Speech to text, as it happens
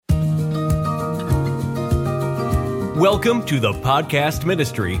Welcome to the podcast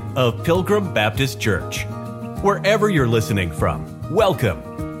ministry of Pilgrim Baptist Church. Wherever you're listening from,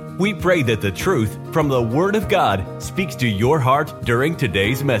 welcome. We pray that the truth from the Word of God speaks to your heart during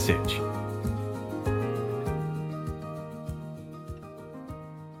today's message.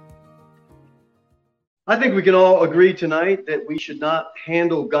 I think we can all agree tonight that we should not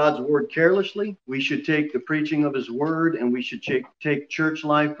handle God's Word carelessly. We should take the preaching of His Word and we should take church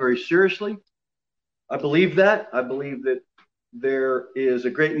life very seriously. I believe that. I believe that there is a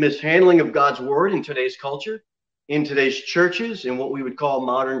great mishandling of God's Word in today's culture, in today's churches, in what we would call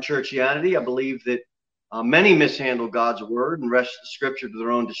modern churchianity. I believe that many mishandle God's Word and wrest the Scripture to their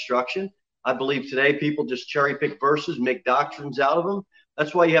own destruction. I believe today people just cherry pick verses, make doctrines out of them.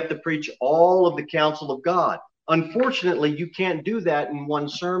 That's why you have to preach all of the counsel of God. Unfortunately, you can't do that in one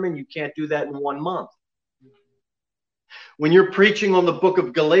sermon. You can't do that in 1 month. When you're preaching on the book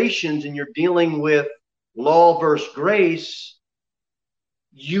of Galatians and you're dealing with law versus grace,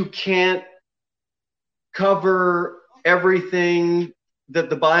 you can't cover everything that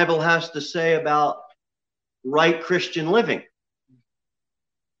the Bible has to say about right Christian living.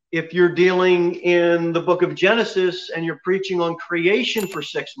 If you're dealing in the book of Genesis and you're preaching on creation for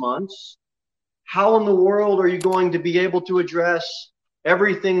 6 months, how in the world are you going to be able to address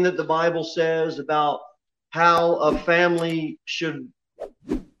everything that the Bible says about how a family should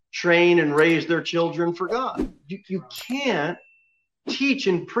train and raise their children for God? You can't teach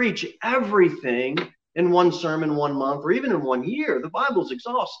and preach everything in one sermon, 1 month, or even in 1 year. The Bible's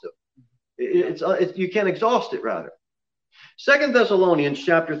exhaustive. You can't exhaust it, rather. 2 Thessalonians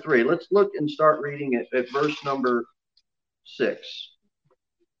chapter 3. Let's look and start reading at verse number 6.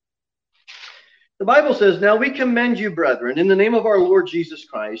 The Bible says, "Now we commend you, brethren, in the name of our Lord Jesus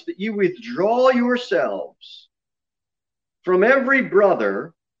Christ, that you withdraw yourselves from every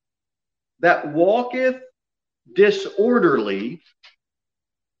brother that walketh disorderly,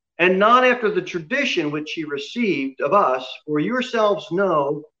 and not after the tradition which ye received of us, for yourselves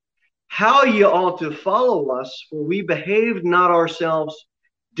know how ye ought to follow us, for we behaved not ourselves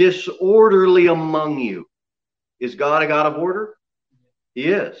disorderly among you." Is God a God of order? He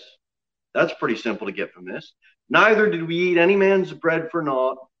is. That's pretty simple to get from this. "Neither did we eat any man's bread for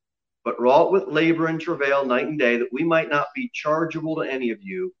naught, but wrought with labor and travail night and day, that we might not be chargeable to any of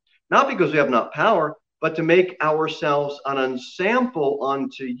you, not because we have not power, but to make ourselves an ensample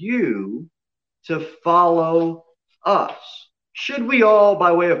unto you to follow us." Should we all,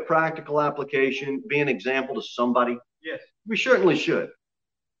 by way of practical application, be an example to somebody? Yes. We certainly should.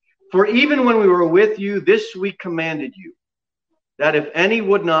 "For even when we were with you, this we commanded you, that if any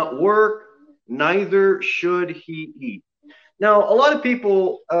would not work, neither should he eat." Now, a lot of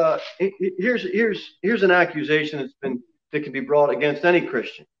people, here's an accusation that can be brought against any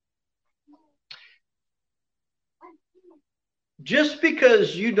Christian. Just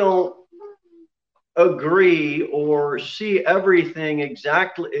because you don't agree or see everything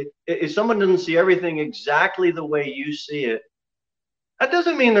exactly, if someone doesn't see everything exactly the way you see it, that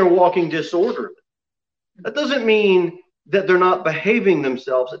doesn't mean they're walking disorderly. That doesn't mean that they're not behaving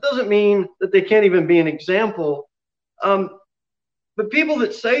themselves. It doesn't mean that they can't even be an example. But people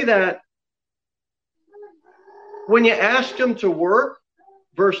that say that, when you ask them to work,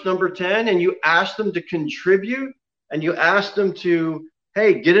 verse number 10, and you ask them to contribute, and you ask them to,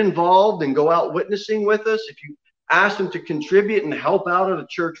 hey, get involved and go out witnessing with us, if you ask them to contribute and help out at a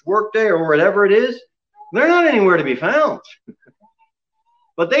church workday or whatever it is, they're not anywhere to be found.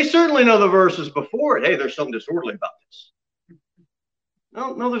 But they certainly know the verses before it. Hey, there's something disorderly about this.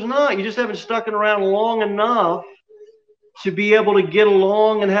 No, there's not. You just haven't stuck it around long enough to be able to get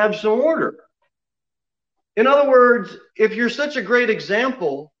along and have some order. In other words, if you're such a great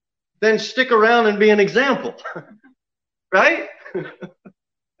example, then stick around and be an example. Right?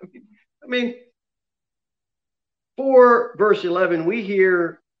 I mean, for verse 11, we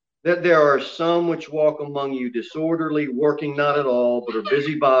hear that there are some which walk among you disorderly, working not at all, but are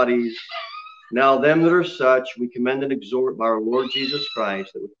busybodies. Now them that are such, we commend and exhort by our Lord Jesus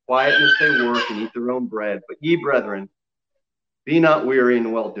Christ, that with quietness they work and eat their own bread. But ye, brethren, be not weary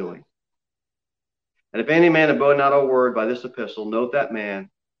in well-doing. And if any man abode not our word by this epistle, note that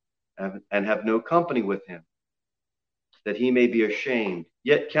man, and have no company with him, that he may be ashamed.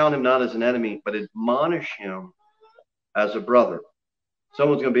 Yet count him not as an enemy, but admonish him as a brother.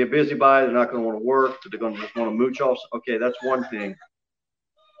 Someone's going to be a busybody. They're not going to want to work. They're going to just want to mooch off. Okay, that's one thing.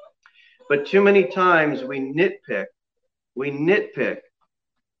 But too many times we nitpick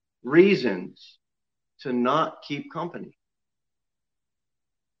reasons to not keep company.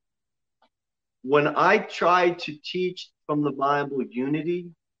 When I try to teach from the Bible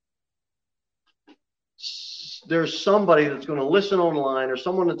unity, there's somebody that's going to listen online or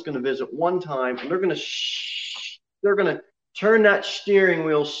someone that's going to visit one time, and they're going to turn that steering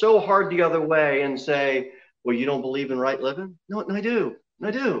wheel so hard the other way and say, well, you don't believe in right living? No, I do.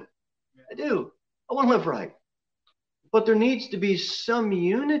 I do. I want to live right. But there needs to be some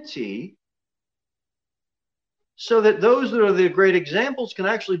unity so that those that are the great examples can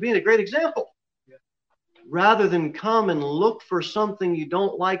actually be a great example, rather than come and look for something you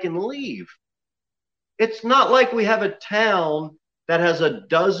don't like and leave. It's not like we have a town that has a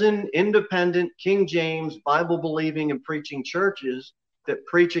dozen independent King James Bible believing and preaching churches that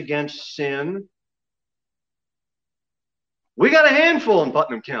preach against sin. We got a handful in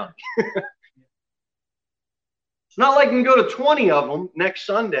Putnam County. It's not like you can go to 20 of them next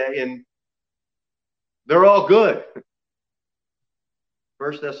Sunday and they're all good.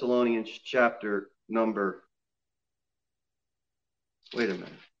 1 Thessalonians chapter number, wait a minute.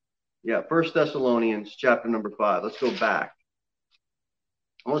 Yeah, 1 Thessalonians chapter number 5. Let's go back.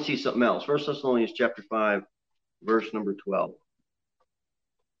 I want to see something else. 1 Thessalonians chapter 5, verse number 12.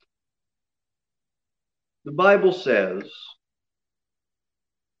 The Bible says,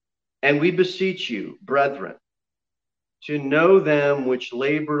 and we beseech you, brethren, to know them which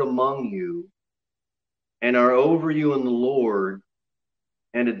labor among you and are over you in the Lord,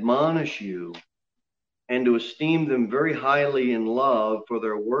 and admonish you, and to esteem them very highly in love for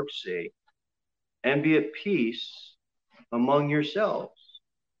their work's sake, and be at peace among yourselves.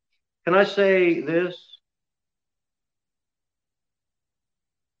 Can I say this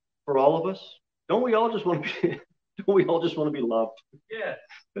for all of us? Don't we all just want to be loved? Yes.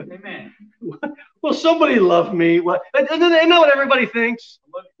 Amen. Will somebody love me? Isn't that what everybody thinks?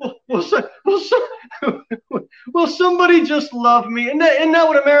 Will somebody just love me? Isn't that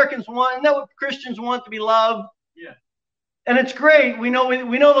what Americans want? Isn't that what Christians want, to be loved? Yeah. And it's great. We know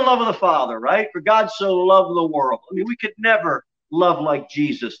the love of the Father, right? For God so loved the world. I mean, we could never love like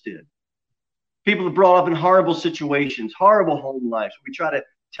Jesus did. People are brought up in horrible situations, horrible home lives. We try to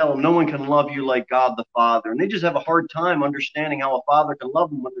tell them no one can love you like God the Father. And they just have a hard time understanding how a father can love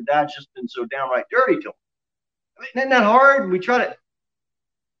them when their dad's just been so downright dirty to them. I mean, isn't that hard?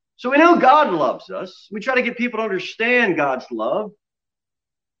 So we know God loves us. We try to get people to understand God's love.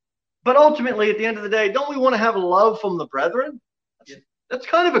 But ultimately, at the end of the day, don't we want to have love from the brethren? That's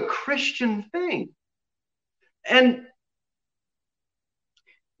kind of a Christian thing. And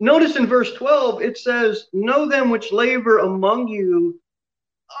notice in verse 12, it says, know them which labor among you.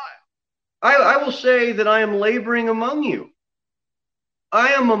 I will say that I am laboring among you. I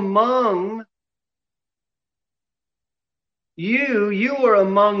am among you. You are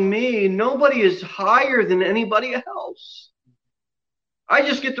among me. Nobody is higher than anybody else. I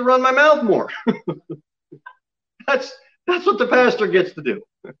just get to run my mouth more. That's what the pastor gets to do.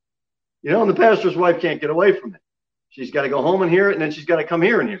 You know, and the pastor's wife can't get away from it. She's got to go home and hear it, and then she's got to come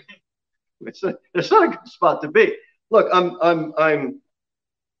here and hear it. It's not a good spot to be. Look,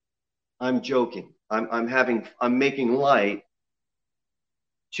 I'm joking. I'm making light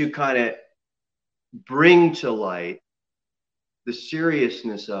to kind of bring to light the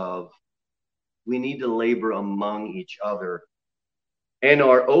seriousness of we need to labor among each other and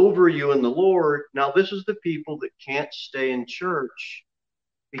are over you in the Lord. Now, this is the people that can't stay in church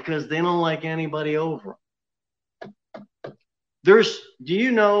because they don't like anybody over them. Do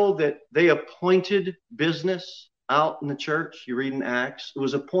you know that they appointed business out in the church? You read in Acts, it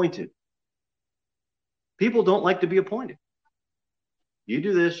was appointed. People don't like to be appointed. You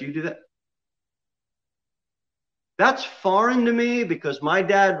do this, you do that. That's foreign to me because my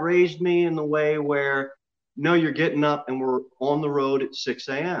dad raised me in the way where, no, you're getting up and we're on the road at 6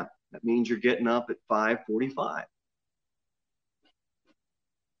 a.m. That means you're getting up at 5:45.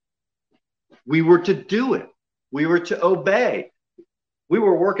 We were to do it. We were to obey. We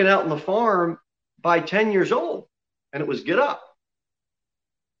were working out on the farm by 10 years old, and it was get up.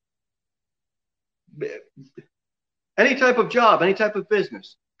 Any type of job, any type of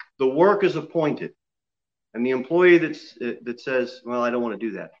business, the work is appointed. And the employee that says, well, I don't want to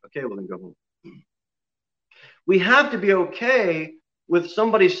do that. Okay, well, then go home. We have to be okay with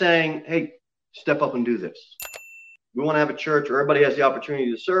somebody saying, hey, step up and do this. We want to have a church where everybody has the opportunity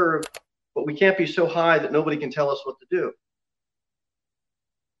to serve, but we can't be so high that nobody can tell us what to do.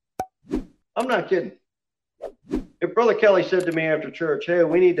 I'm not kidding. If Brother Kelly said to me after church, hey,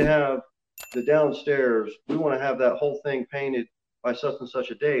 we need to have the downstairs, we want to have that whole thing painted by such and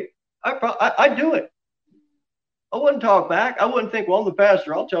such a date, I'd do it. I wouldn't talk back. I wouldn't think, well, I'm the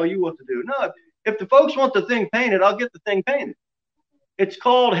pastor, I'll tell you what to do. No, if the folks want the thing painted, I'll get the thing painted. It's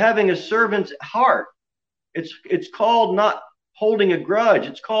called having a servant's heart. It's called not holding a grudge.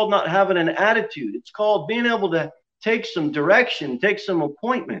 It's called not having an attitude. It's called being able to take some direction, take some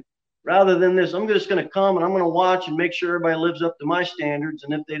appointment, rather than this, I'm just going to come and I'm going to watch and make sure everybody lives up to my standards.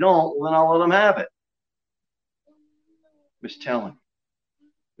 And if they don't, well, then I'll let them have it. Miss Telling.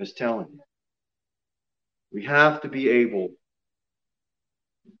 We have to be able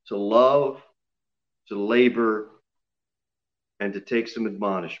to love, to labor, and to take some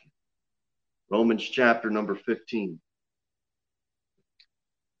admonishment. Romans chapter number 15.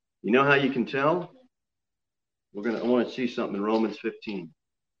 You know how you can tell? I want to see something in Romans 15.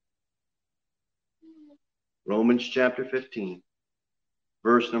 Romans chapter 15,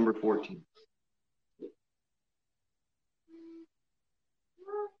 verse number 14.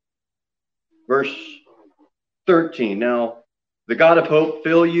 Verse 13. Now, the God of hope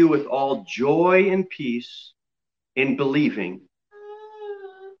fill you with all joy and peace in believing,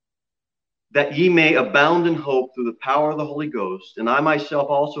 that ye may abound in hope through the power of the Holy Ghost. And I myself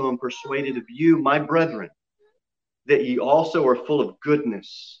also am persuaded of you, my brethren, that ye also are full of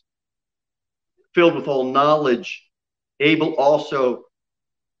goodness, filled with all knowledge, able also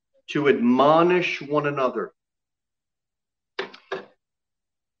to admonish one another.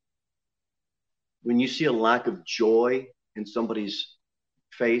 When you see a lack of joy in somebody's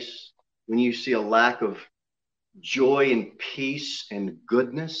face, when you see a lack of joy and peace and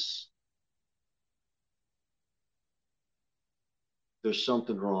goodness, there's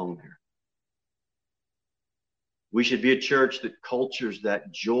something wrong there. We should be a church that cultures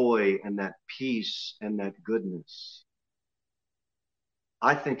that joy and that peace and that goodness.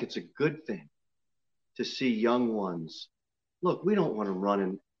 I think it's a good thing to see young ones. Look, we don't want to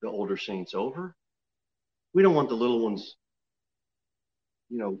run the older saints over. We don't want the little ones,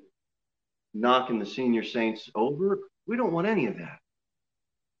 knocking the senior saints over. We don't want any of that.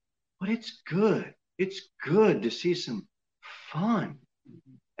 But it's good. It's good to see some fun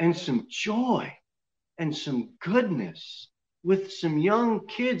and some joy and some goodness with some young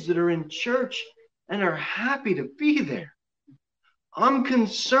kids that are in church and are happy to be there. I'm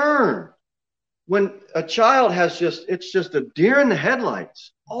concerned when a child it's just a deer in the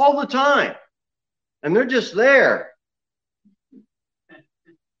headlights all the time. And they're just there.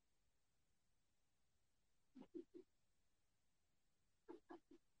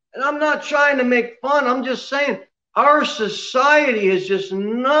 And I'm not trying to make fun. I'm just saying our society has just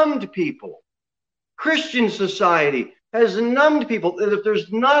numbed people. Christian society has numbed people. That if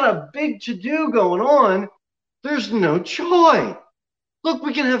there's not a big to-do going on, there's no joy. Look,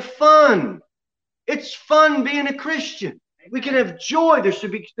 we can have fun. It's fun being a Christian. We can have joy. There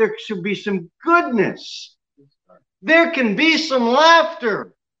should be some goodness. There can be some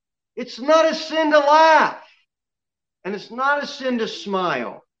laughter. It's not a sin to laugh. And it's not a sin to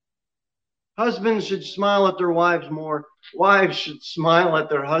smile. Husbands should smile at their wives more. Wives should smile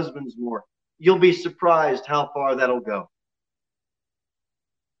at their husbands more. You'll be surprised how far that'll go.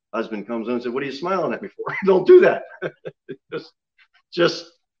 Husband comes in and says, "What are you smiling at me for?" Don't do that. just,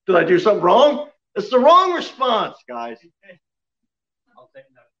 did I do something wrong? It's the wrong response, guys. I'll take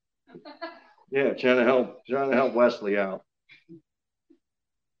that. Yeah, trying to help Wesley out.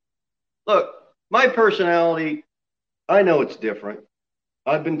 Look, my personality, I know it's different.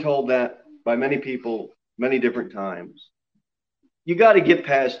 I've been told that by many people many different times. You got to get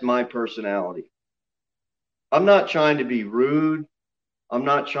past my personality. I'm not trying to be rude. I'm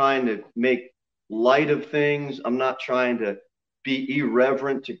not trying to make light of things. I'm not trying to be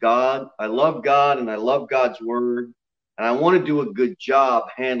irreverent to God. I love God and I love God's word. And I want to do a good job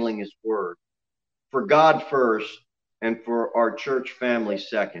handling his word. For God first and for our church family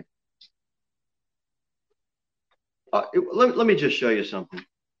second. Let me just show you something.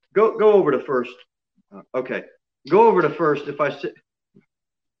 Go over to first. Okay. Go over to first. If I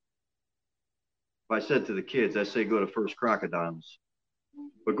said to the kids, I say go to First Crocodiles.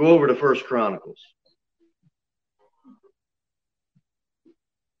 But go over to First Chronicles.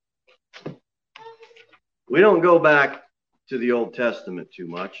 We don't go back to the Old Testament too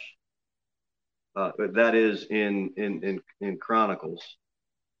much. But that is in Chronicles.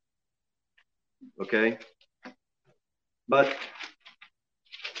 Okay? But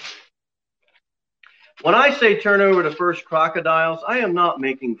when I say turn over to First Crocodiles, I am not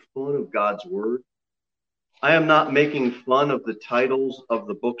making fun of God's word. I am not making fun of the titles of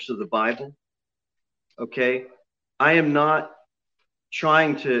the books of the Bible. Okay? I am not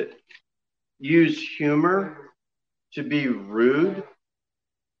trying to use humor to be rude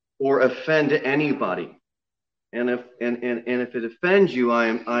or offend anybody. And if it offends you, I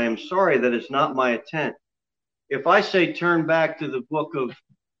am sorry. That is not my intent. If I say turn back to the book of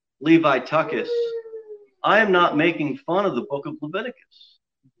Levi Tuckus, I am not making fun of the book of Leviticus.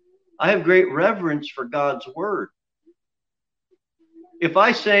 I have great reverence for God's word. If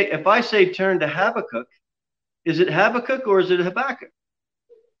I say turn to Habakkuk, is it Habakkuk or is it Habakkuk?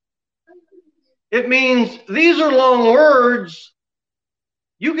 It means these are long words.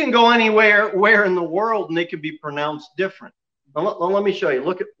 You can go anywhere in the world and they can be pronounced different. Now, let me show you.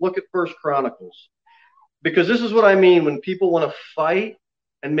 Look at First Chronicles. Because this is what I mean when people want to fight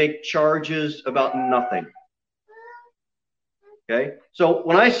and make charges about nothing. Okay? So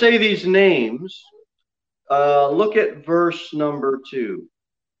when I say these names, look at verse number 2.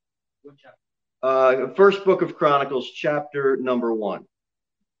 First book of Chronicles, chapter number 1.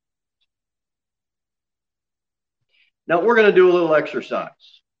 Now we're going to do a little exercise.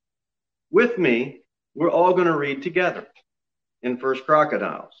 With me, we're all going to read together in First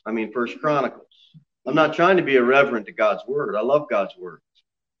Chronicles. I'm not trying to be irreverent to God's word. I love God's word.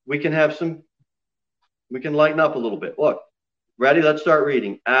 We can lighten up a little bit. Look, ready? Let's start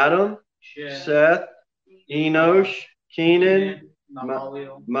reading. Adam, Seth, Enosh, Kenan,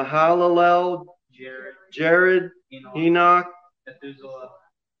 Mahalalel, Jared, Enoch,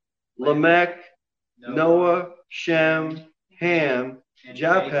 Lamech, Noah, Shem, Ham,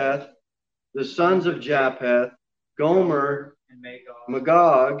 Japheth, the sons of Japheth, Gomer,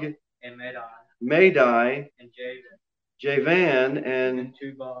 Magog, Madai, Javan, and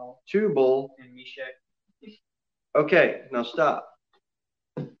Tubal. Okay, now stop.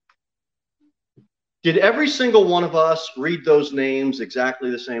 Did every single one of us read those names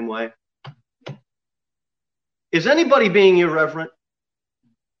exactly the same way? Is anybody being irreverent?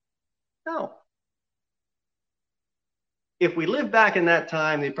 No. If we live back in that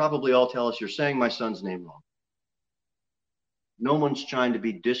time, they'd probably all tell us, you're saying my son's name wrong. No one's trying to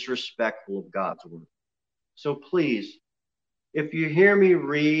be disrespectful of God's word. So please, if you hear me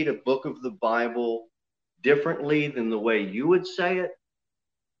read a book of the Bible differently than the way you would say it,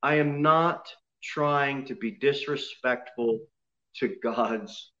 I am not trying to be disrespectful to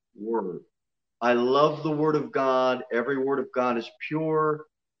God's word. I love the word of God. Every word of God is pure.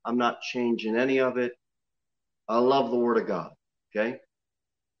 I'm not changing any of it. I love the word of God. Okay?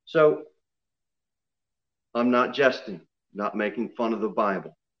 So I'm not jesting, not making fun of the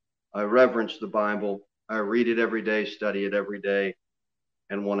Bible. I reverence the Bible. I read it every day, study it every day,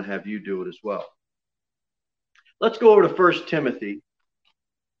 and want to have you do it as well. Let's go over to 1 Timothy.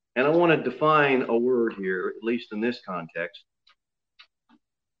 And I want to define a word here, at least in this context.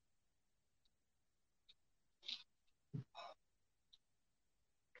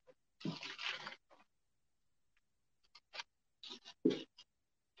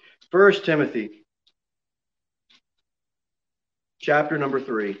 First Timothy, chapter number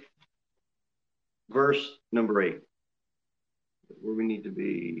 3, verse number 8. Where we need to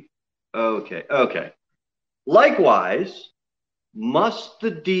be. Okay. Likewise, must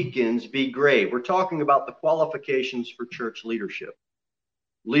the deacons be grave? We're talking about the qualifications for church leadership.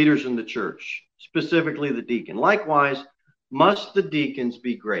 Leaders in the church, specifically the deacon. Likewise, must the deacons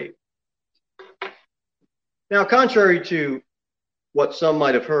be grave? Now, contrary to what some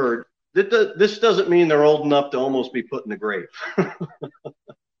might have heard, this doesn't mean they're old enough to almost be put in the grave.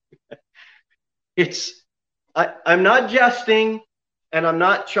 I'm not jesting, and I'm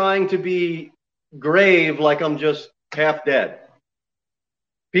not trying to be grave like I'm just half dead.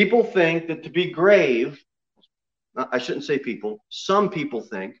 People think that to be grave, I shouldn't say people, some people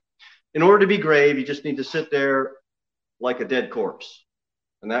think, in order to be grave, you just need to sit there like a dead corpse,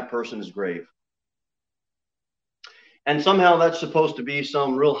 and that person is grave. And somehow that's supposed to be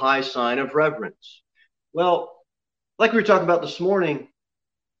some real high sign of reverence. Well, like we were talking about this morning,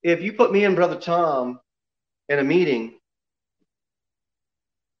 if you put me and Brother Tom in a meeting,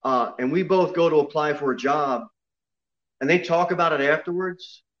 and we both go to apply for a job, and they talk about it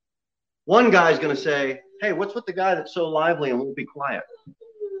afterwards, one guy's going to say, hey, what's with the guy that's so lively and won't be quiet?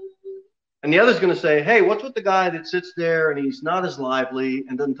 And the other's going to say, hey, what's with the guy that sits there and he's not as lively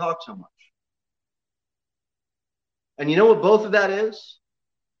and doesn't talk so much? And you know what both of that is?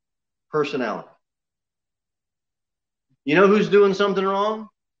 Personality. You know who's doing something wrong?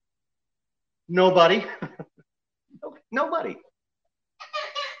 Nobody. Nobody.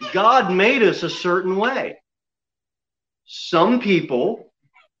 God made us a certain way. Some people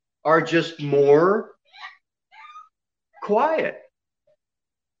are just more quiet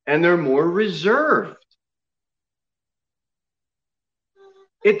and they're more reserved.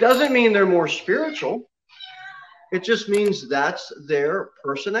 It doesn't mean they're more spiritual. It just means that's their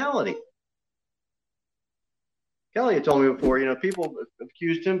personality. Kelly had told me before, people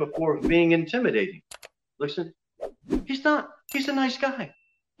accused him before of being intimidating. Listen, he's not. He's a nice guy.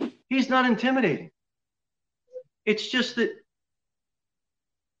 He's not intimidating. It's just that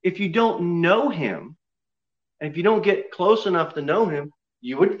if you don't know him, and if you don't get close enough to know him,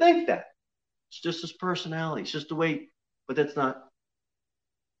 you would think that. It's just his personality. It's just the way, but that's not,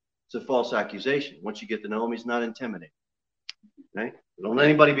 it's a false accusation. Once you get to know him, he's not intimidating. Right? Don't let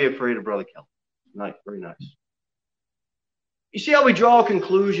anybody be afraid of Brother Kelly. Nice, very nice. You see how we draw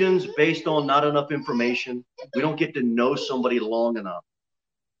conclusions based on not enough information? We don't get to know somebody long enough.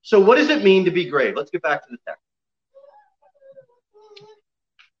 So what does it mean to be grave? Let's get back to the text.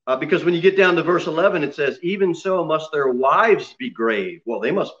 Because when you get down to verse 11, it says, even so must their wives be grave. Well,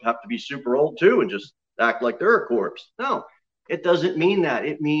 they must have to be super old too and just act like they're a corpse. No, it doesn't mean that.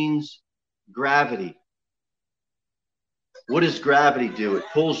 It means gravity. What does gravity do? It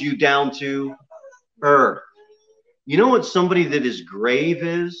pulls you down to earth. You know what somebody that is grave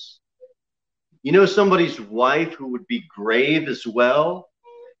is? You know somebody's wife who would be grave as well?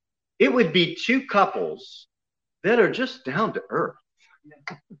 It would be two couples that are just down to earth.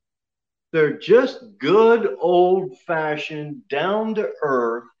 They're just good, old-fashioned,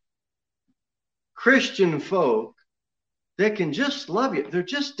 down-to-earth Christian folk that can just love you. They're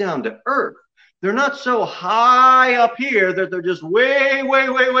just down to earth. They're not so high up here that they're just way, way,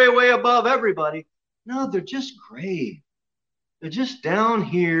 way, way, way above everybody. No, they're just grave. They're just down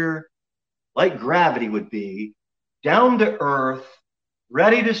here like gravity would be, down to earth,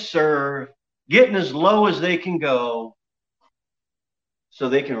 ready to serve, getting as low as they can go so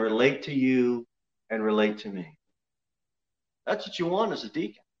they can relate to you and relate to me. That's what you want as a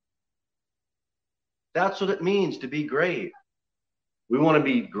deacon. That's what it means to be grave. We want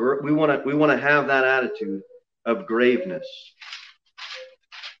to have that attitude of graveness.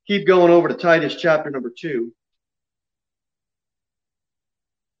 Keep going over to Titus chapter number 2.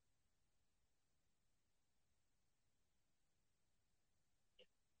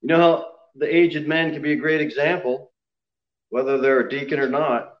 You know how the aged men can be a great example. Whether they're a deacon or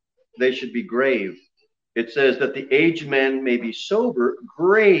not, they should be grave. It says that the aged men may be sober,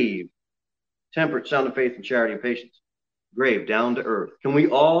 grave, temperate, sound of faith, and charity and patience. Grave, down to earth. Can we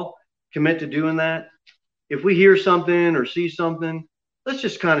all commit to doing that? If we hear something or see something, let's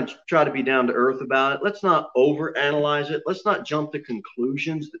just kind of try to be down to earth about it. Let's not overanalyze it. Let's not jump to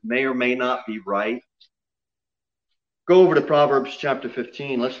conclusions that may or may not be right. Go over to Proverbs chapter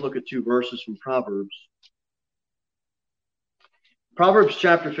 15. Let's look at 2 verses from Proverbs. Proverbs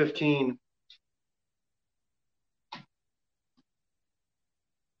chapter 15.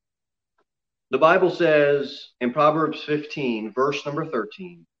 The Bible says in Proverbs 15, verse number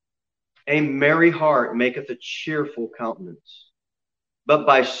 13, a merry heart maketh a cheerful countenance, but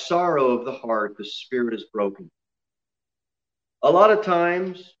by sorrow of the heart the spirit is broken. A lot of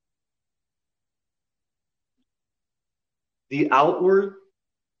times, the outward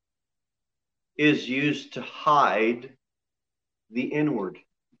is used to hide the inward.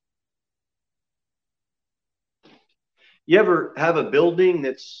 You ever have a building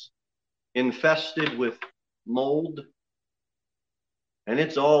that's infested with mold and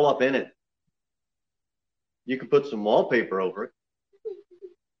it's all up in it? You can put some wallpaper over it.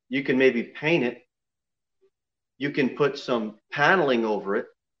 You can maybe paint it. You can put some paneling over it.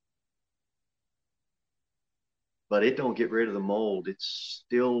 But it don't get rid of the mold. It's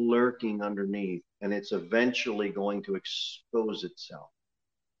still lurking underneath, and it's eventually going to expose itself.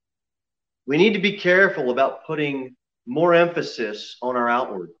 We need to be careful about putting more emphasis on our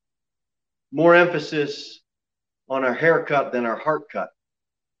outward, more emphasis on our haircut than our heart cut,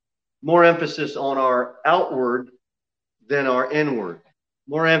 more emphasis on our outward than our inward,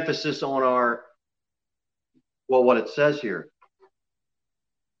 more emphasis on our, well, what it says here.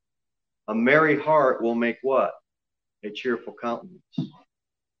 A merry heart will make what? A cheerful countenance.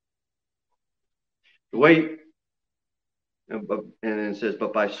 The way, and it says,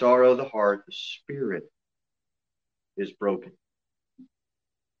 but by sorrow of the heart, the spirit is broken.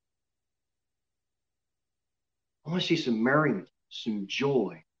 I want to see some merriment, some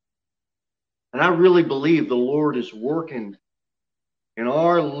joy. And I really believe the Lord is working in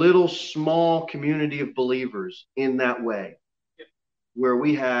our little small community of believers in that way, where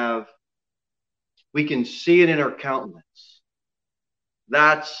we can see it in our countenance.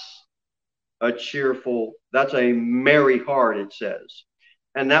 That's a merry heart, it says.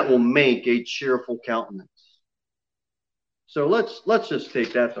 And that will make a cheerful countenance. So let's just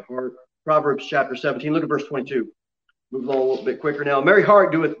take that to heart. Proverbs chapter 17, look at verse 22. Move along a little bit quicker now. A merry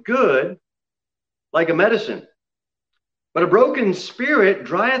heart doeth good like a medicine, but a broken spirit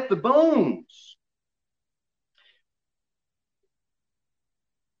drieth the bones.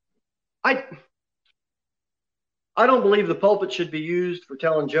 I don't believe the pulpit should be used for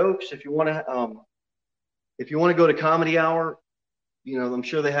telling jokes. If you want to if you want to go to Comedy Hour, you know, I'm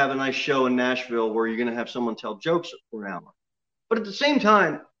sure they have a nice show in Nashville where you're going to have someone tell jokes for an hour. But at the same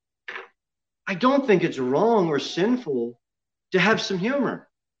time, I don't think it's wrong or sinful to have some humor,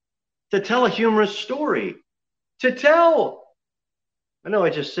 to tell a humorous story, to tell. I know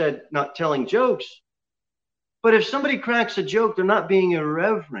I just said not telling jokes, but if somebody cracks a joke, they're not being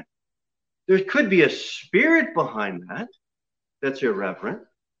irreverent. There could be a spirit behind that that's irreverent.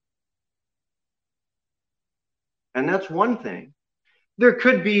 And that's one thing. There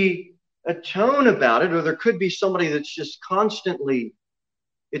could be a tone about it, or there could be somebody that's just constantly,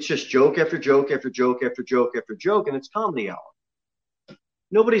 it's just joke after joke after joke after joke after joke, and it's Comedy Hour.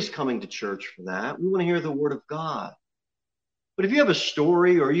 Nobody's coming to church for that. We want to hear the Word of God. But if you have a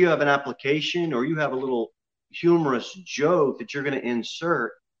story, or you have an application, or you have a little humorous joke that you're going to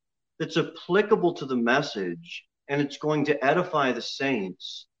insert that's applicable to the message, and it's going to edify the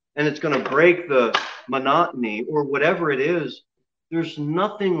saints, and it's going to break the monotony or whatever it is, there's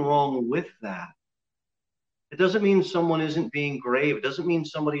nothing wrong with that. It doesn't mean someone isn't being grave. It doesn't mean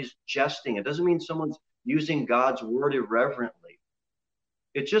somebody's jesting. It doesn't mean someone's using God's word irreverently.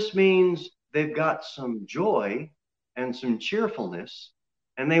 It just means they've got some joy and some cheerfulness,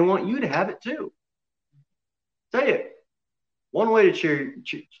 and they want you to have it too. Tell you, one way to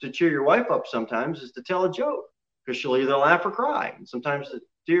cheer your wife up sometimes is to tell a joke, because she'll either laugh or cry. And sometimes the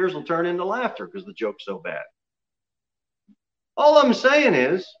tears will turn into laughter because the joke's so bad. All I'm saying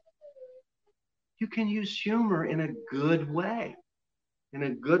is you can use humor in a good way, in a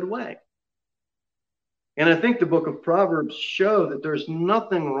good way. And I think the book of Proverbs show that there's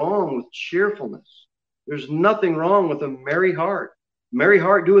nothing wrong with cheerfulness. There's nothing wrong with a merry heart. Merry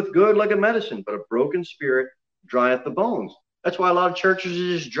heart doeth good like a medicine, but a broken spirit drieth the bones. That's why a lot of churches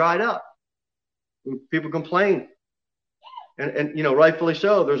are just dried up. People complain. And you know, rightfully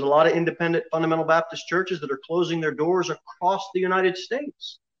so. There's a lot of independent fundamental Baptist churches that are closing their doors across the United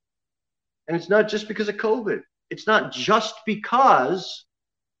States. And it's not just because of COVID. It's not just because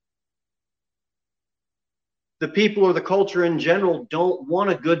the people or the culture in general don't want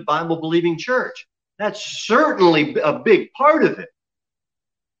a good Bible-believing church. That's certainly a big part of it.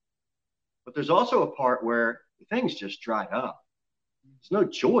 But there's also a part where things just dried up. There's no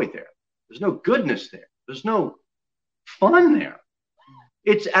joy there. There's no goodness there. There's no fun there.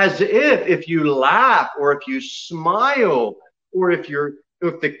 It's as if you laugh, or if you smile, or if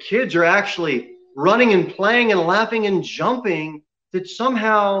the kids are actually running and playing and laughing and jumping, that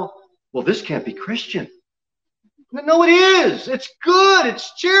somehow, well, this can't be Christian. No, it is. It's good.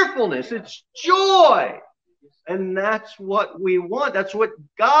 It's cheerfulness. It's joy. And that's what we want. That's what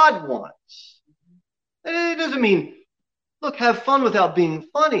God wants. It doesn't mean, look, have fun without being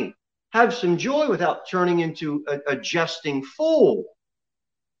funny. Have some joy without turning into a jesting fool.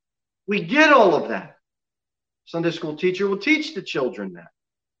 We get all of that. Sunday school teacher will teach the children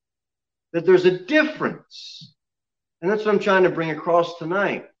that there's a difference. And that's what I'm trying to bring across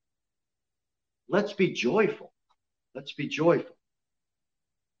tonight. Let's be joyful. Let's be joyful.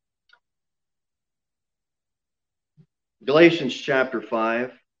 Galatians chapter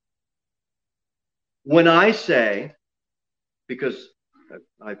 5. When I say, because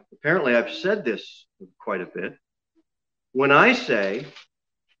apparently I've said this quite a bit, when I say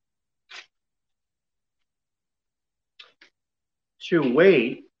to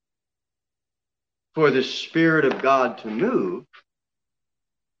wait for the Spirit of God to move,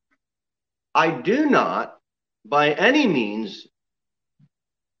 I do not, by any means,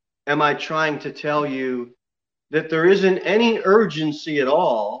 am I trying to tell you that there isn't any urgency at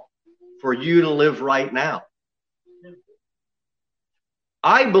all for you to live right now.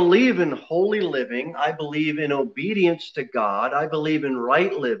 I believe in holy living. I believe in obedience to God. I believe in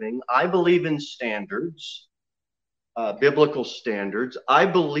right living. I believe in standards, biblical standards. I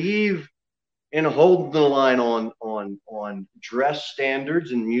believe in holding the line on dress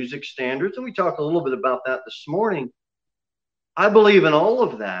standards and music standards. And we talked a little bit about that this morning. I believe in all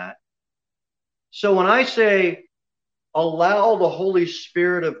of that. So when I say allow the Holy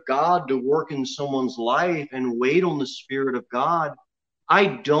Spirit of God to work in someone's life and wait on the Spirit of God, I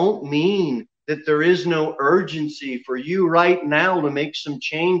don't mean that there is no urgency for you right now to make some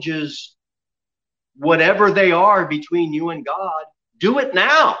changes, whatever they are between you and God. Do it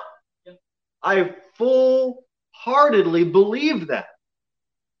now. I full-heartedly believe that.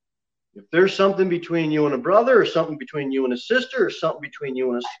 If there's something between you and a brother, or something between you and a sister, or something between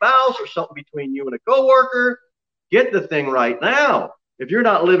you and a spouse, or something between you and a coworker, get the thing right now. If you're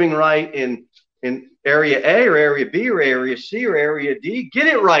not living right in area A or area B or area C or area D, get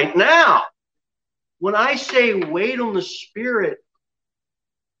it right now. When I say wait on the Spirit,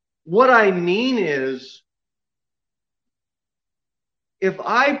 what I mean is if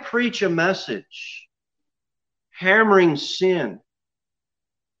I preach a message hammering sin,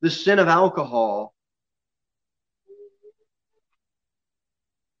 the sin of alcohol,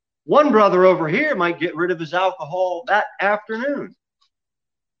 one brother over here might get rid of his alcohol that afternoon.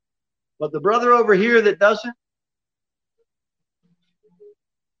 But the brother over here that doesn't,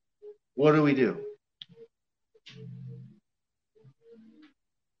 what do we do?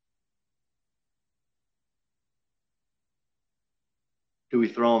 Do we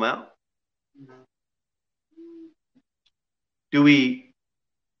throw him out? Do we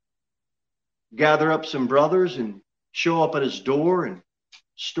gather up some brothers and show up at his door and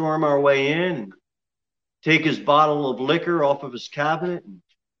storm our way in and take his bottle of liquor off of his cabinet and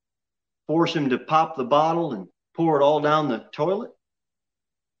force him to pop the bottle and pour it all down the toilet?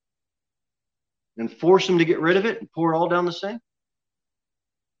 And force him to get rid of it and pour it all down the sink?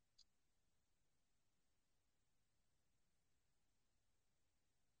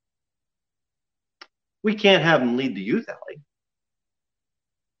 We can't have him lead the youth alley.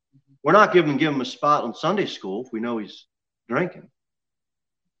 We're not going to give him a spot on Sunday school if we know he's drinking.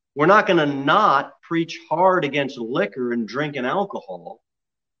 We're not going to not preach hard against liquor and drinking alcohol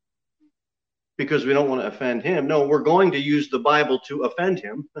because we don't want to offend him. No, we're going to use the Bible to offend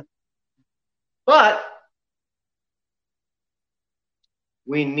him. But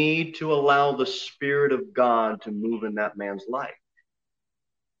we need to allow the Spirit of God to move in that man's life.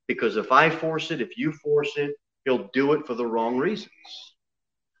 Because if I force it, if you force it, he'll do it for the wrong reasons.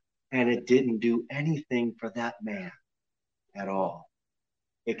 And it didn't do anything for that man at all,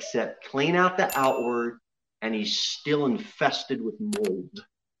 except clean out the outward, and he's still infested with mold.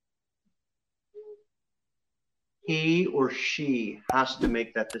 He or she has to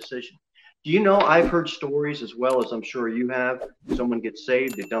make that decision. Do you know, I've heard stories as well as I'm sure you have. Someone gets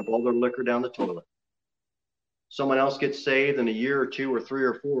saved, they dump all their liquor down the toilet. Someone else gets saved, and a year or 2 or 3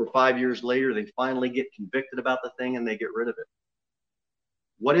 or 4 or 5 years later, they finally get convicted about the thing and they get rid of it.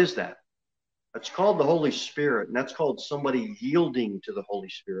 What is that? That's called the Holy Spirit, and that's called somebody yielding to the Holy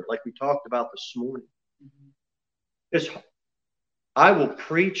Spirit, like we talked about this morning. I will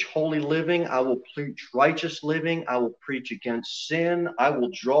preach holy living. I will preach righteous living. I will preach against sin. I will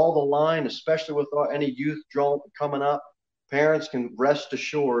draw the line, especially with any youth coming up. Parents can rest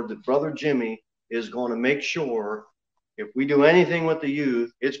assured that Brother Jimmy is going to make sure if we do anything with the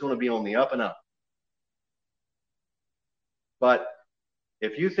youth, it's going to be on the up and up. But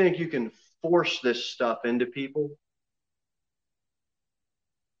if you think you can force this stuff into people,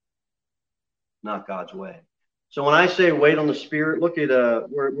 not God's way. So when I say wait on the Spirit, look at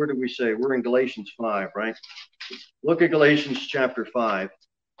where did we say? We're in Galatians 5, right? Look at Galatians chapter 5.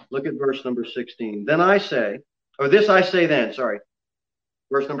 Look at verse number 16. Then I say, or this I say then, sorry.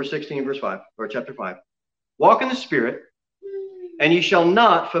 Verse number 16, verse 5, or chapter 5. Walk in the Spirit, and ye shall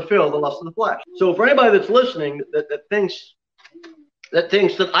not fulfill the lust of the flesh. So for anybody that's listening that thinks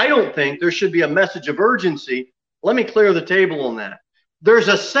that I don't think there should be a message of urgency, let me clear the table on that. There's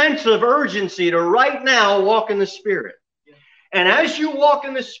a sense of urgency to right now walk in the Spirit. And as you walk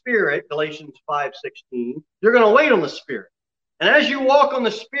in the Spirit, Galatians 5:16, you're going to wait on the Spirit. And as you walk in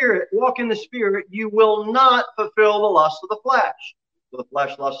the Spirit, you will not fulfill the lust of the flesh. For the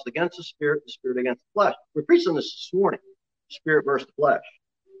flesh lusts against the Spirit against the flesh. We're preaching this morning, Spirit versus the flesh.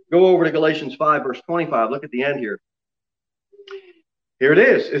 Go over to Galatians 5, verse 25. Look at the end here. Here it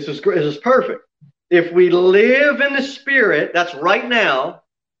is. This is perfect. If we live in the Spirit, that's right now,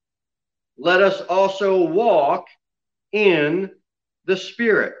 let us also walk in the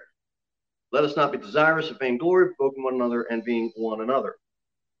Spirit. Let us not be desirous of vainglory, provoking one another, envying one another.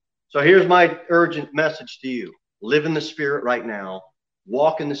 So here's my urgent message to you. Live in the Spirit right now.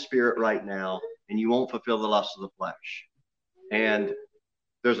 Walk in the Spirit right now, and you won't fulfill the lust of the flesh. And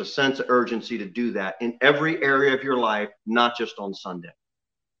there's a sense of urgency to do that in every area of your life, not just on Sunday.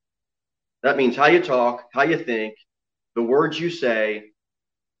 That means how you talk, how you think, the words you say,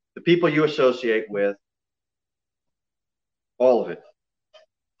 the people you associate with, all of it.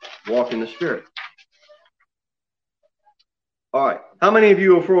 Walk in the Spirit. All right. How many of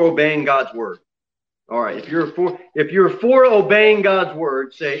you are for obeying God's word? All right. If you're for obeying God's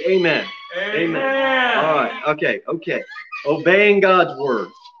word, say amen. Amen. All right. Okay. Obeying God's word.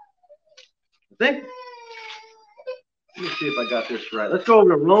 Let me see if I got this right. Let's go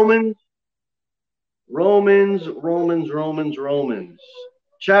over to Romans.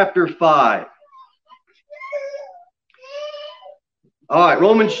 Chapter 5. All right,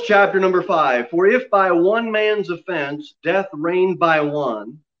 Romans chapter number 5. For if by one man's offense death reigned by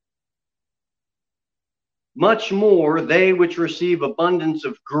one, much more they which receive abundance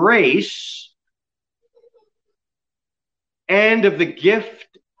of grace and of the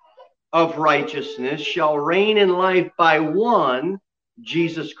gift of righteousness shall reign in life by one,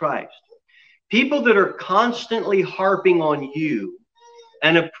 Jesus Christ. People that are constantly harping on you,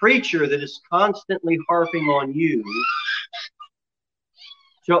 and a preacher that is constantly harping on you,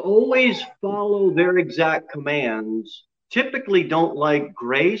 to always follow their exact commands, typically don't like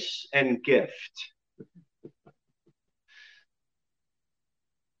grace and gift.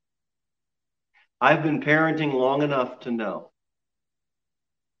 I've been parenting long enough to know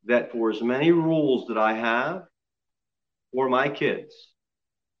that for as many rules that I have for my kids,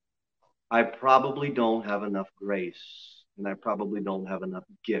 I probably don't have enough grace, and I probably don't have enough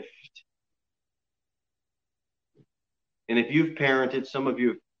gift. And if you've parented, some of you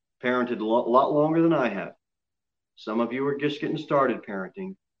have parented a lot longer than I have. Some of you are just getting started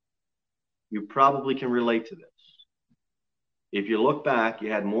parenting. You probably can relate to this. If you look back, you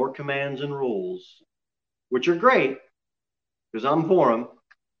had more commands and rules, which are great, because I'm for them.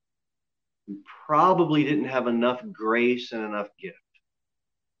 You probably didn't have enough grace and enough gift.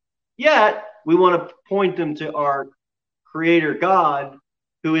 Yet, we want to point them to our Creator God,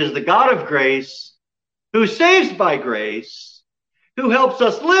 who is the God of grace, who saves by grace, who helps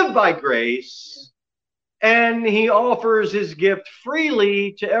us live by grace, and he offers his gift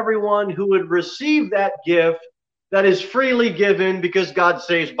freely to everyone who would receive that gift that is freely given because God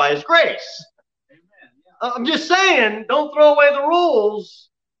saves by his grace. Amen. I'm just saying, don't throw away the rules.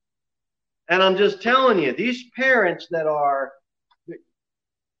 And I'm just telling you, these parents that are,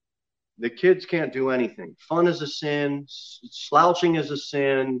 the kids can't do anything. Fun is a sin. Slouching is a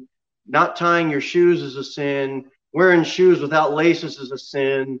sin. Not tying your shoes is a sin. Wearing shoes without laces is a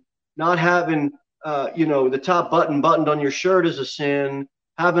sin. Not having, the top button buttoned on your shirt is a sin.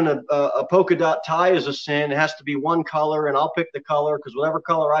 Having a polka dot tie is a sin. It has to be one color, and I'll pick the color because whatever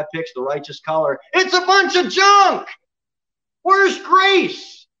color I pick's the righteous color. It's a bunch of junk. Where's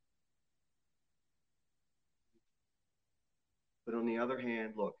grace? But on the other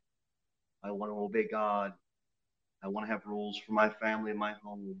hand, look, I want to obey God. I want to have rules for my family and my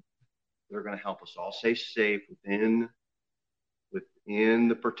home that are going to help us all stay safe within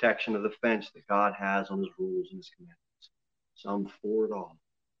the protection of the fence that God has on his rules and his commandments. So I'm for it all.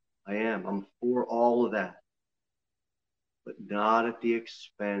 I am. I'm for all of that. But not at the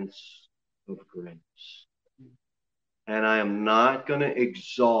expense of grace. And I am not going to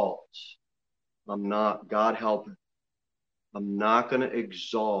exalt. God help it. I'm not going to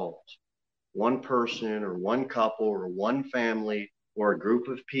exalt one person or one couple or one family or a group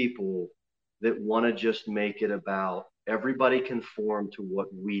of people that want to just make it about everybody conform to what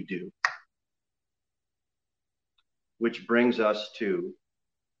we do. Which brings us to,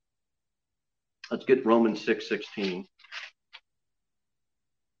 let's get Romans 6:16.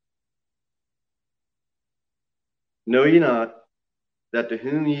 Know ye not that to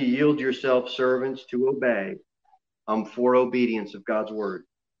whom ye yield yourselves servants to obey, I'm for obedience of God's word.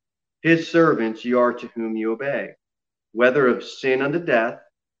 His servants ye are to whom ye obey, whether of sin unto death,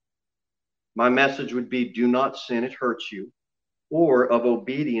 my message would be, do not sin, it hurts you, or of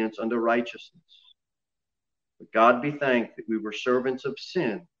obedience unto righteousness. But God be thanked that we were servants of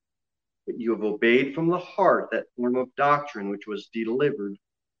sin, but you have obeyed from the heart that form of doctrine which was delivered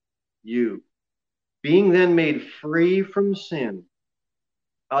you. Being then made free from sin.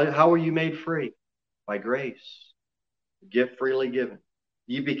 How are you made free? By grace. Gift freely given.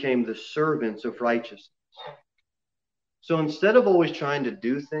 You became the servants of righteousness. So instead of always trying to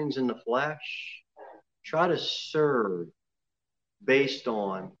do things in the flesh, try to serve based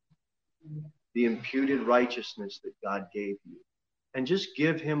on the imputed righteousness that God gave you. And just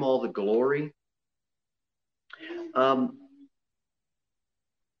give him all the glory.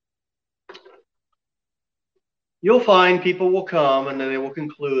 You'll find people will come and then they will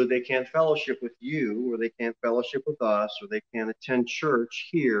conclude they can't fellowship with you, or they can't fellowship with us, or they can't attend church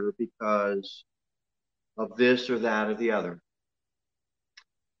here because of this or that or the other.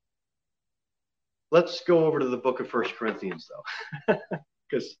 Let's go over to the book of 1 Corinthians, though,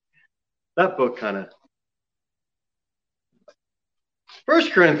 because that book kind of... 1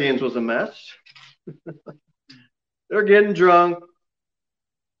 Corinthians was a mess. They're getting drunk.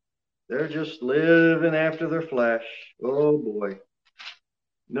 They're just living after their flesh. Oh, boy.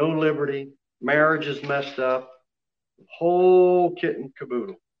 No liberty. Marriage is messed up. The whole kit and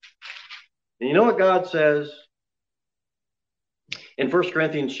caboodle. And you know what God says? In 1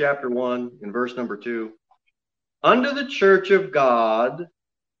 Corinthians chapter 1, in verse number 2, unto the church of God,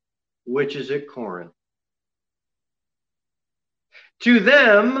 which is at Corinth. To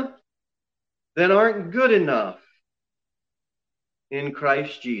them that aren't good enough in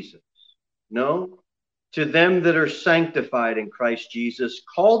Christ Jesus. No, to them that are sanctified in Christ Jesus,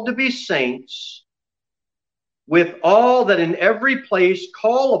 called to be saints, with all that in every place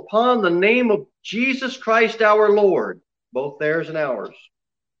call upon the name of Jesus Christ our Lord, both theirs and ours.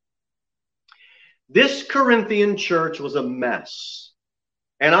 This Corinthian church was a mess.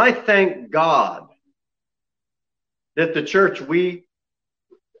 And I thank God that the church,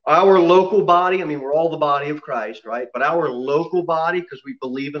 our local body, I mean, we're all the body of Christ, right? But our local body, because we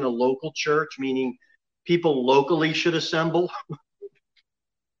believe in a local church, meaning people locally should assemble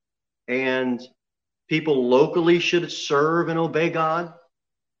and people locally should serve and obey God.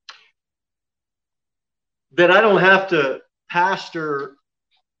 That I don't have to pastor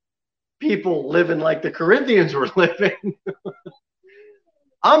people living like the Corinthians were living.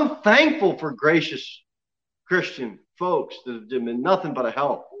 I'm thankful for gracious Christian folks that have been nothing but a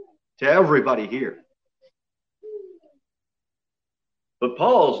help to everybody here. But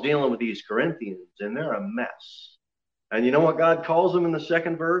Paul's dealing with these Corinthians, and they're a mess. And you know what God calls them in the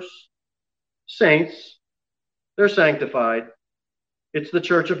second verse? Saints. They're sanctified. It's the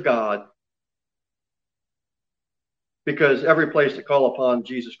church of God. Because every place that call upon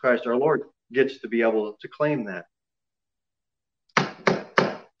Jesus Christ our Lord gets to be able to claim that.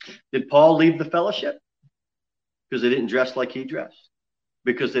 Did Paul leave the fellowship? Because they didn't dress like he dressed.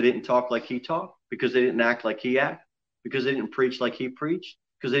 Because they didn't talk like he talked. Because they didn't act like he acted. Because they didn't preach like he preached.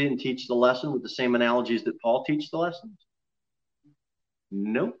 Because they didn't teach the lesson with the same analogies that Paul teaches the lessons.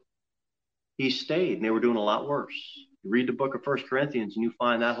 Nope. He stayed, and they were doing a lot worse. You read the book of 1 Corinthians, and you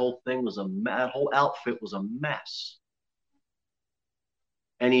find that whole thing was that whole outfit was a mess.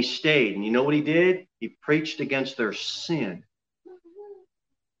 And he stayed. And you know what he did? He preached against their sin.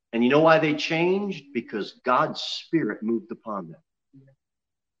 And you know why they changed? Because God's Spirit moved upon them.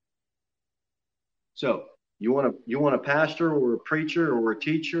 So you want a pastor or a preacher or a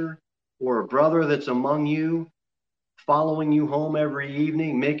teacher or a brother that's among you, following you home every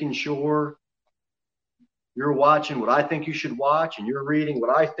evening, making sure you're watching what I think you should watch, and you're reading what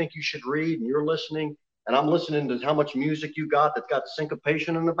I think you should read, and you're listening, and I'm listening to how much music you got that's got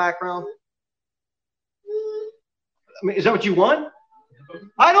syncopation in the background. I mean, is that what you want?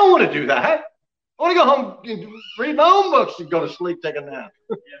 I don't want to do that. I want to go home and read my own books and go to sleep, take a nap.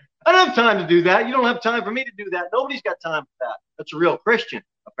 I don't have time to do that. You don't have time for me to do that. Nobody's got time for that. That's a real Christian.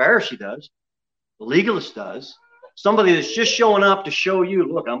 A Pharisee does. The legalist does. Somebody that's just showing up to show you,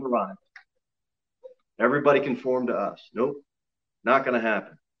 look, I'm arrived. Everybody conform to us. Nope, not going to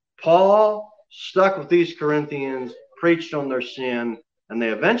happen. Paul stuck with these Corinthians, preached on their sin, and they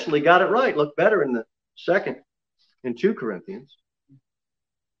eventually got it right. Look better in the second, in 2 Corinthians.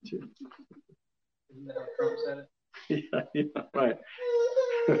 Isn't that how Trump said it? Yeah, right.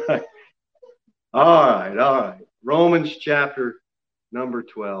 All right. Romans chapter number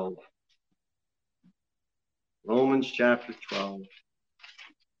 12. Romans chapter 12.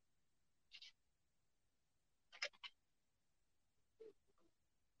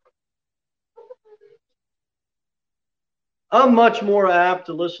 I'm much more apt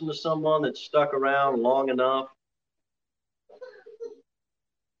to listen to someone that's stuck around long enough.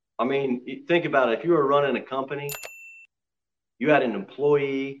 I mean, think about it. If you were running a company, you had an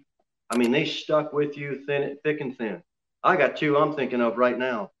employee. I mean, they stuck with you thick and thin. I got 2 I'm thinking of right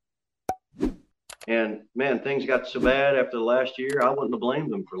now. And, man, things got so bad after the last year, I wouldn't have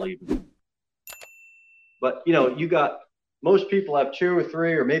blamed them for leaving. But, you know, most people have 2 or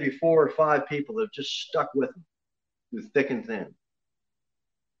 3 or maybe 4 or 5 people that have just stuck with them through thick and thin.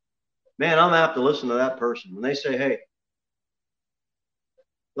 Man, I'm apt to listen to that person. When they say, hey,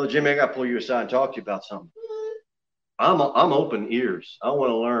 well, Jimmy, I got to pull you aside and talk to you about something. I'm open ears. I want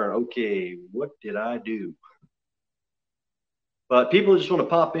to learn, okay, what did I do? But people just want to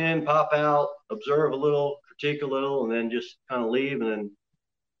pop in, pop out, observe a little, critique a little, and then just kind of leave, and then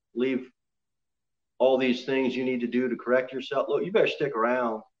leave all these things you need to do to correct yourself. Look, you better stick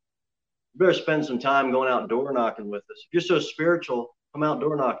around. You better spend some time going out door knocking with us. If you're so spiritual, come out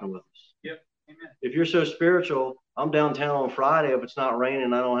door knocking with us. Yep. Amen. If you're so spiritual, I'm downtown on Friday. If it's not raining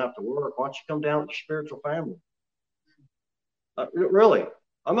and I don't have to work, why don't you come down with your spiritual family? Really,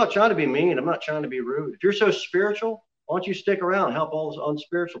 I'm not trying to be mean. I'm not trying to be rude. If you're so spiritual, why don't you stick around and help all those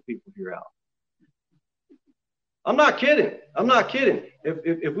unspiritual people here out? I'm not kidding.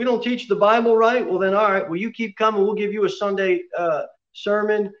 If we don't teach the Bible right, well then, all right, well, you keep coming. We'll give you a Sunday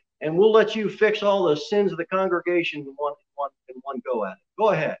sermon, and we'll let you fix all the sins of the congregation in one go at it. Go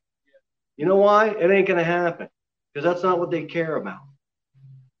ahead. You know why? It ain't going to happen, because that's not what they care about.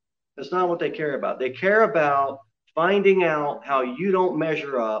 That's not what they care about. They care about finding out how you don't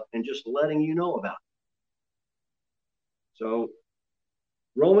measure up and just letting you know about it. So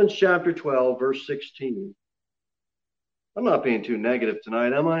Romans chapter 12, verse 16. I'm not being too negative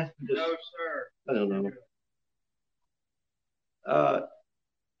tonight, am I? No, sir. I don't know.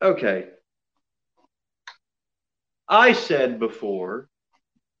 Okay. I said before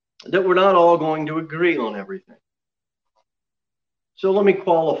that we're not all going to agree on everything. So let me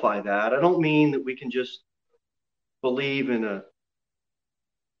qualify that. I don't mean that we can just believe in a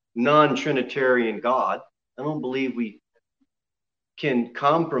non-Trinitarian God. I don't believe we can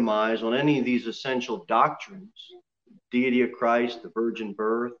compromise on any of these essential doctrines. Deity of Christ, the virgin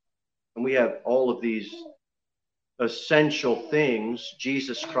birth, and we have all of these essential things.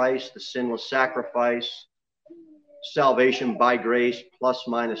 Jesus Christ, the sinless sacrifice, salvation by grace, plus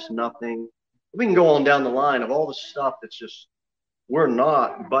minus nothing. We can go on down the line of all the stuff that's just, we're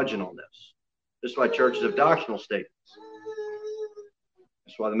not budging on this. This is why churches have doctrinal statements.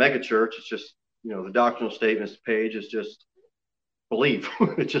 That's why the mega church is just, the doctrinal statements page is just believe.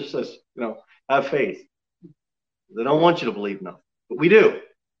 It just says, have faith. They don't want you to believe nothing, but we do.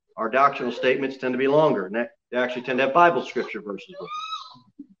 Our doctrinal statements tend to be longer, and they actually tend to have Bible scripture verses with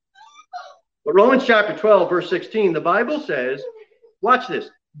them. But Romans chapter 12, verse 16, the Bible says, watch this,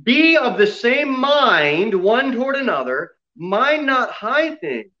 be of the same mind one toward another, mind not high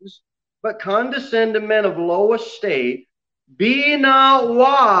things, but condescend to men of low estate, be not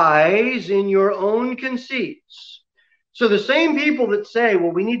wise in your own conceits. So the same people that say,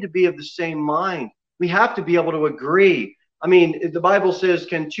 well, we need to be of the same mind, we have to be able to agree. I mean, the Bible says,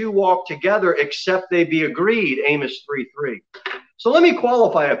 can two walk together except they be agreed? Amos 3:3. So let me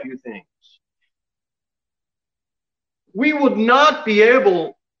qualify a few things. We would not be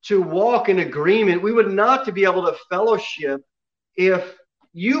able to walk in agreement. We would not to be able to fellowship if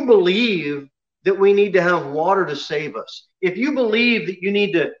you believe that we need to have water to save us. If you believe that you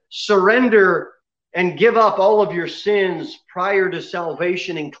need to surrender and give up all of your sins prior to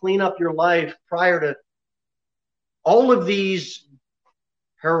salvation and clean up your life prior to all of these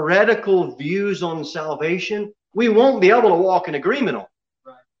heretical views on salvation, we won't be able to walk in agreement on.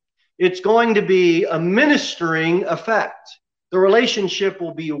 Right. It's going to be a ministering effect. The relationship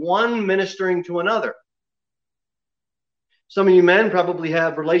will be one ministering to another. Some of you men probably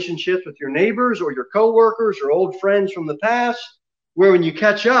have relationships with your neighbors or your coworkers or old friends from the past, where when you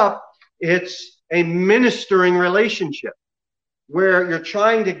catch up, it's a ministering relationship where you're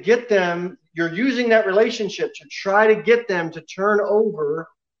trying to get them, you're using that relationship to try to get them to turn over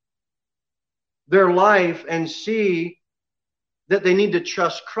their life and see that they need to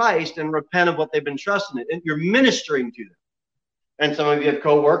trust Christ and repent of what they've been trusting in. And you're ministering to them. And some of you have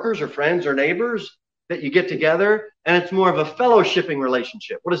coworkers or friends or neighbors that you get together, and it's more of a fellowshipping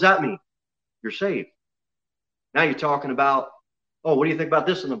relationship. What does that mean? You're saved. Now you're talking about, oh, what do you think about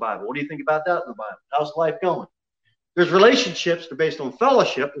this in the Bible? What do you think about that in the Bible? How's life going? There's relationships that are based on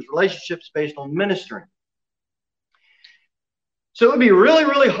fellowship. There's relationships based on ministering. So it would be really,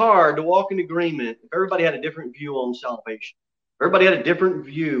 really hard to walk in agreement if everybody had a different view on salvation. Everybody had a different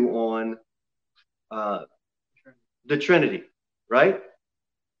view on the Trinity, right?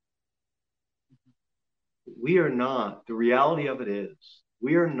 We are not. The reality of it is,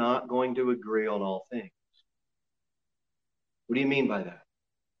 we are not going to agree on all things. What do you mean by that?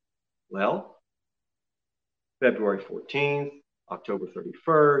 Well, February 14th, October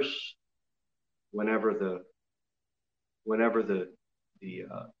 31st, whenever the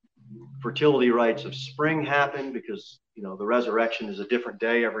fertility rites of spring happen, because the resurrection is a different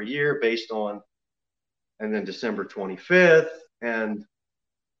day every year based on, and then December 25th. And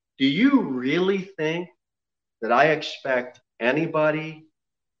do you really think that I expect anybody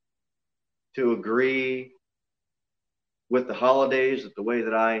to agree with the holidays the way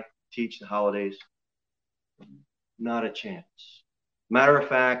that I teach the holidays? Not a chance. Matter of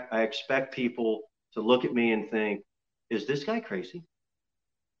fact, I expect people to look at me and think, is this guy crazy?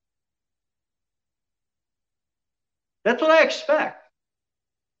 That's what I expect.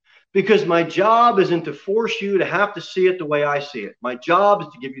 Because my job isn't to force you to have to see it the way I see it. My job is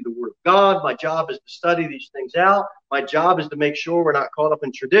to give you the Word of God. My job is to study these things out. My job is to make sure we're not caught up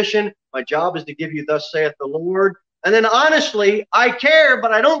in tradition. My job is to give you thus saith the Lord. And then honestly, I care,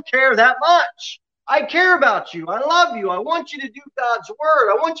 but I don't care that much. I care about you. I love you. I want you to do God's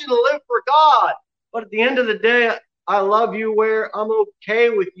word. I want you to live for God. But at the end of the day, I love you where I'm okay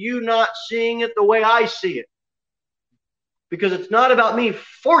with you not seeing it the way I see it. Because it's not about me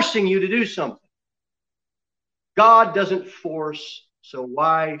forcing you to do something. God doesn't force, so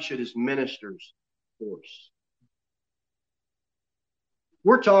why should his ministers force?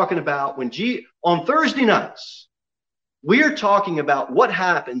 We're talking about on Thursday nights, we are talking about what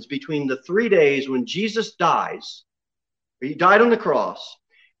happens between the 3 days when Jesus dies. He died on the cross.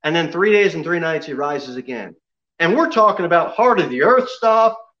 And then 3 days and 3 nights he rises again. And we're talking about heart of the earth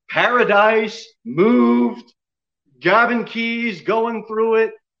stuff, paradise, moved, Gavin Keys going through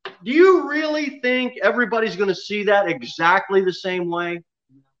it. Do you really think everybody's going to see that exactly the same way?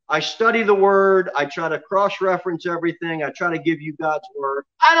 I study the word. I try to cross-reference everything. I try to give you God's word.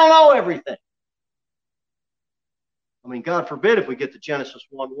 I don't know everything. I mean, God forbid if we get to Genesis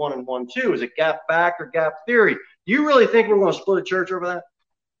 1:1 and 1:2. Is it gap back or gap theory? Do you really think we're going to split a church over that?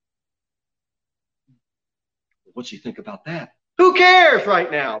 What's he think about that? Who cares right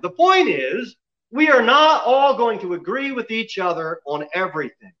now? The point is, we are not all going to agree with each other on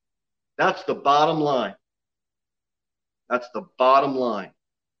everything. That's the bottom line. That's the bottom line.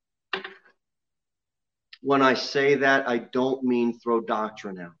 When I say that, I don't mean throw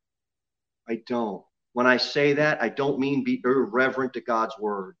doctrine out. I don't. When I say that, I don't mean be irreverent to God's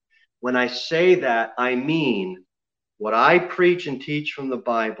word. When I say that, I mean what I preach and teach from the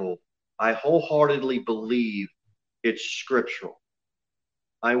Bible, I wholeheartedly believe it's scriptural.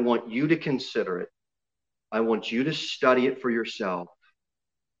 I want you to consider it. I want you to study it for yourself.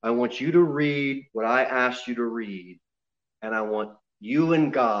 I want you to read what I asked you to read, and I want you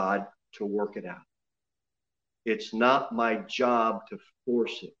and God to work it out. It's not my job to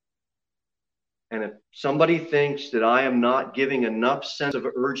force it. And if somebody thinks that I am not giving enough sense of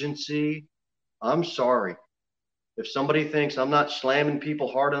urgency, I'm sorry. If somebody thinks I'm not slamming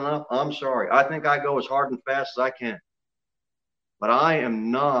people hard enough, I'm sorry. I think I go as hard and fast as I can. But I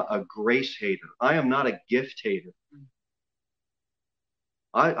am not a grace hater. I am not a gift hater.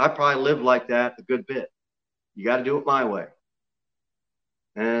 I probably live like that a good bit. You got to do it my way.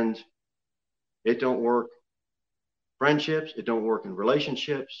 And it don't work. Friendships, it don't work in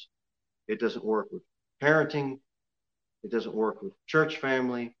relationships. It doesn't work with parenting. It doesn't work with church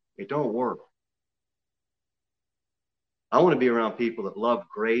family. It don't work. I want to be around people that love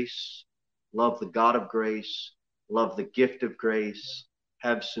grace, love the God of grace, love the gift of grace,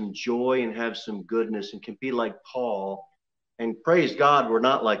 have some joy and have some goodness, and can be like Paul. And praise God, we're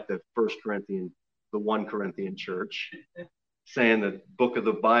not like the 1 Corinthian church, saying the book of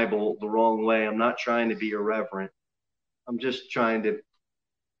the Bible the wrong way. I'm not trying to be irreverent. I'm just trying to,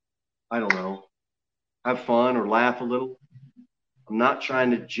 I don't know, have fun or laugh a little. I'm not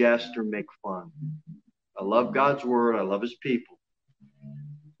trying to jest or make fun. I love God's word. I love his people.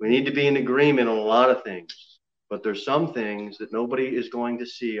 We need to be in agreement on a lot of things, but there's some things that nobody is going to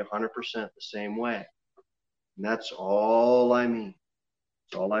see 100% the same way. And that's all I mean.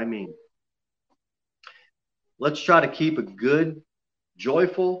 That's all I mean. Let's try to keep a good,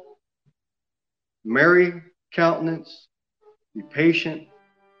 joyful, merry countenance. Be patient.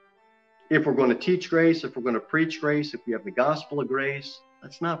 If we're going to teach grace, if we're going to preach grace, if we have the gospel of grace,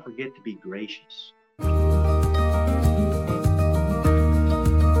 let's not forget to be gracious.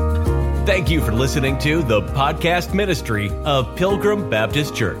 Thank you for listening to the podcast ministry of Pilgrim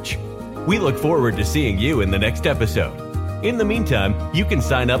Baptist Church. We look forward to seeing you in the next episode. In the meantime, you can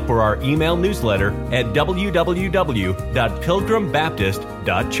sign up for our email newsletter at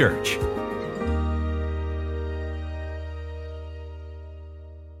www.pilgrimbaptist.church.